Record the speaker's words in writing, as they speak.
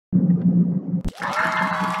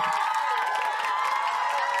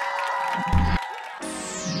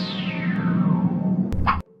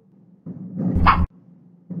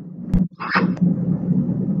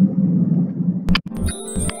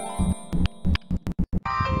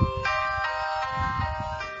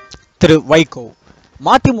திரு வைகோ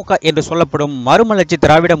மதிமுக என்று சொல்லப்படும் மறுமலர்ச்சி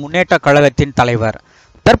திராவிட முன்னேற்ற கழகத்தின் தலைவர்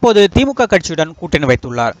தற்போது திமுக கட்சியுடன் கூட்டணி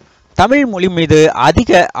வைத்துள்ளார். தமிழ் மொழி மீது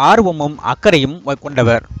அதிக ஆர்வமும் அக்கறையும்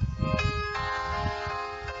கொண்டவர்.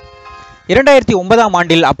 2009ஆம்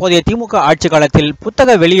ஆண்டில் அப்போதைய திமுக ஆட்சி காலத்தில்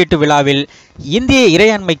புத்தக வெளியீட்டு விழாவில் இந்திய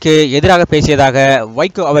இறையாண்மைக்கு எதிராக பேசியதாக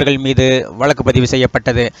வைகோ அவர்கள் மீது வழக்கு பதிவு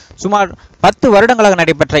செய்யப்பட்டது. சுமார் 10 வருடங்களாக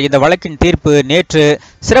நடைபெற்ற இந்த வழக்கின் தீர்ப்பு நேற்று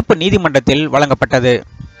சிறப்பு நீதிமன்றத்தில் வழங்கப்பட்டது.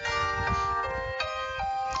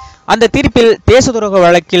 அந்த தீர்ப்பில் தேச துரோக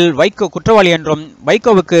வழக்கில் வைகோ குற்றவாளி என்றும்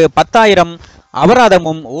வைகோவுக்கு 10,000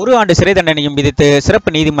 அபராதமும் 1 ஆண்டு சிறை தண்டனையும் விதித்து சிறப்பு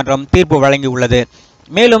நீதிமன்றம் தீர்ப்பு வழங்கியுள்ளது.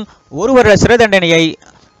 மேலும் 1 வருட சிறை தண்டனையை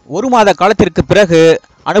 1 மாத காலத்திற்கு பிறகு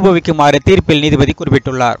அனுபவிக்குமாறு தீர்ப்பில் நீதிபதி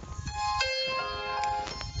குறிப்பிட்டுள்ளார்.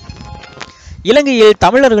 இலங்கையில்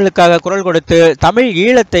தமிழர்களுக்காக குரல் கொடுத்து தமிழ்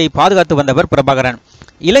ஈழத்தை பாதுகாத்து வந்தவர் பிரபாகரன்.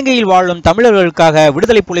 இலங்கையில் வாழும் தமிழர்களுக்காக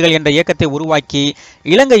விடுதலை புலிகள் என்ற இயக்கத்தை உருவாக்கி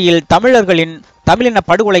இலங்கையில் தமிழர்களின் தமிழின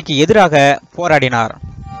படுகொலைக்கு எதிராக போராடினார்.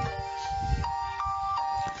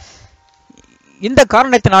 இந்த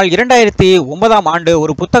காரணத்தினால் 2009ஆம் ஆண்டு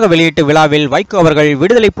ஒரு புத்தக வெளியீட்டு விழாவில் வைகோ அவர்கள்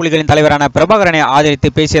விடுதலை புலிகளின் தலைவரான பிரபாகரனை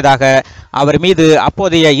ஆதரித்து பேசியதாக அவர் மீது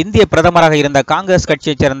அப்போதைய இந்திய பிரதமராக இருந்த காங்கிரஸ்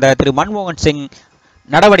கட்சியைச் சேர்ந்த திரு மன்மோகன் சிங்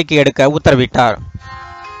நடவடிக்கை எடுக்க உத்தரவிட்டார்.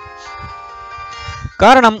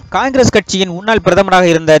 காரணம், காங்கிரஸ் கட்சியின் முன்னாள் பிரதமராக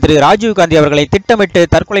இருந்த திரு ராஜீவ்காந்தி அவர்களை திட்டமிட்டு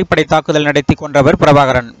தற்கொலைப்படை தாக்குதல் நடத்தி கொன்றவர்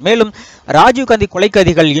பிரபாகரன். மேலும் ராஜீவ்காந்தி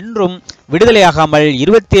கொலைக்கைதிகள் இன்றும் விடுதலையாகாமல்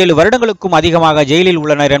 27 வருடங்களுக்கும் அதிகமாக ஜெயிலில்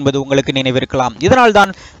உள்ளனர் என்பது உங்களுக்கு நினைவிருக்கலாம்.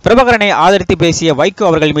 இதனால்தான் பிரபாகரனை ஆதரித்து பேசிய வைகோ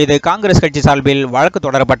அவர்கள் மீது காங்கிரஸ் கட்சி சார்பில் வழக்கு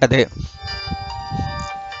தொடரப்பட்டது.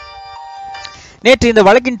 நேற்று இந்த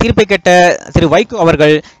வழக்கின் தீர்ப்பை கேட்ட திரு வைகோ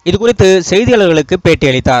அவர்கள் இது குறித்து செய்தியாளர்களுக்கு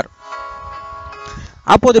பேட்டியளித்தார்.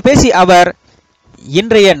 அப்போது பேசிய அவர்,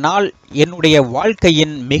 இன்றைய நாள் என்னுடைய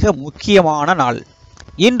வாழ்க்கையின் மிக முக்கியமான நாள்.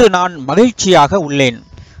 இன்று நான் மகிழ்ச்சியாக உள்ளேன்.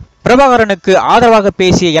 பிரபாகரனுக்கு ஆதரவாக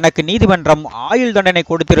பேசிய எனக்கு நீதிமன்றம் ஆயுள் தண்டனை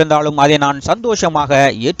கொடுத்திருந்தாலும் அதை நான் சந்தோஷமாக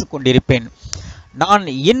ஏற்றுக்கொண்டிருப்பேன். நான்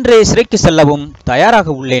இன்றே சிறைக்கு செல்லவும் தயாராக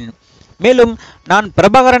உள்ளேன். மேலும் நான்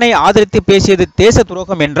பிரபாகரனை ஆதரித்து பேசியது தேச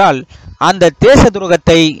துரோகம் என்றால் அந்த தேச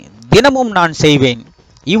துரோகத்தை தினமும் நான் செய்வேன்.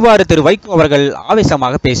 இவ்வாறு திரு வைகோ அவர்கள்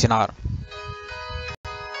ஆவேசமாக பேசினார்.